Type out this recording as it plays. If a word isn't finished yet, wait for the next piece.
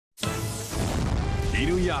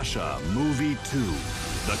Inuyasha Movie 2,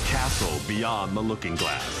 The Castle Beyond the Looking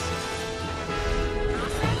Glass.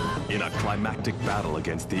 In a climactic battle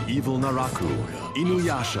against the evil Naraku,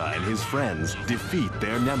 Inuyasha and his friends defeat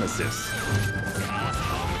their nemesis.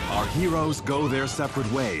 Our heroes go their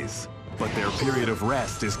separate ways, but their period of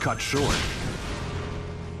rest is cut short.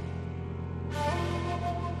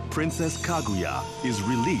 Princess Kaguya is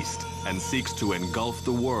released and seeks to engulf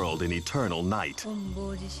the world in eternal night.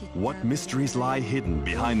 What mysteries lie hidden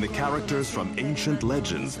behind the characters from ancient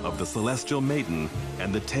legends of the Celestial Maiden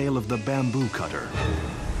and the tale of the bamboo cutter?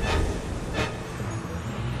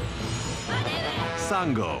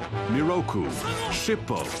 Sango, Miroku,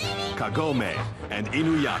 Shippo, Kagome, and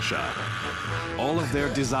Inuyasha. All of their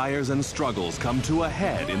desires and struggles come to a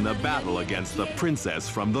head in the battle against the princess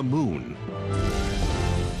from the moon.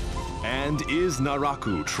 And is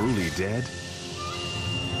Naraku truly dead?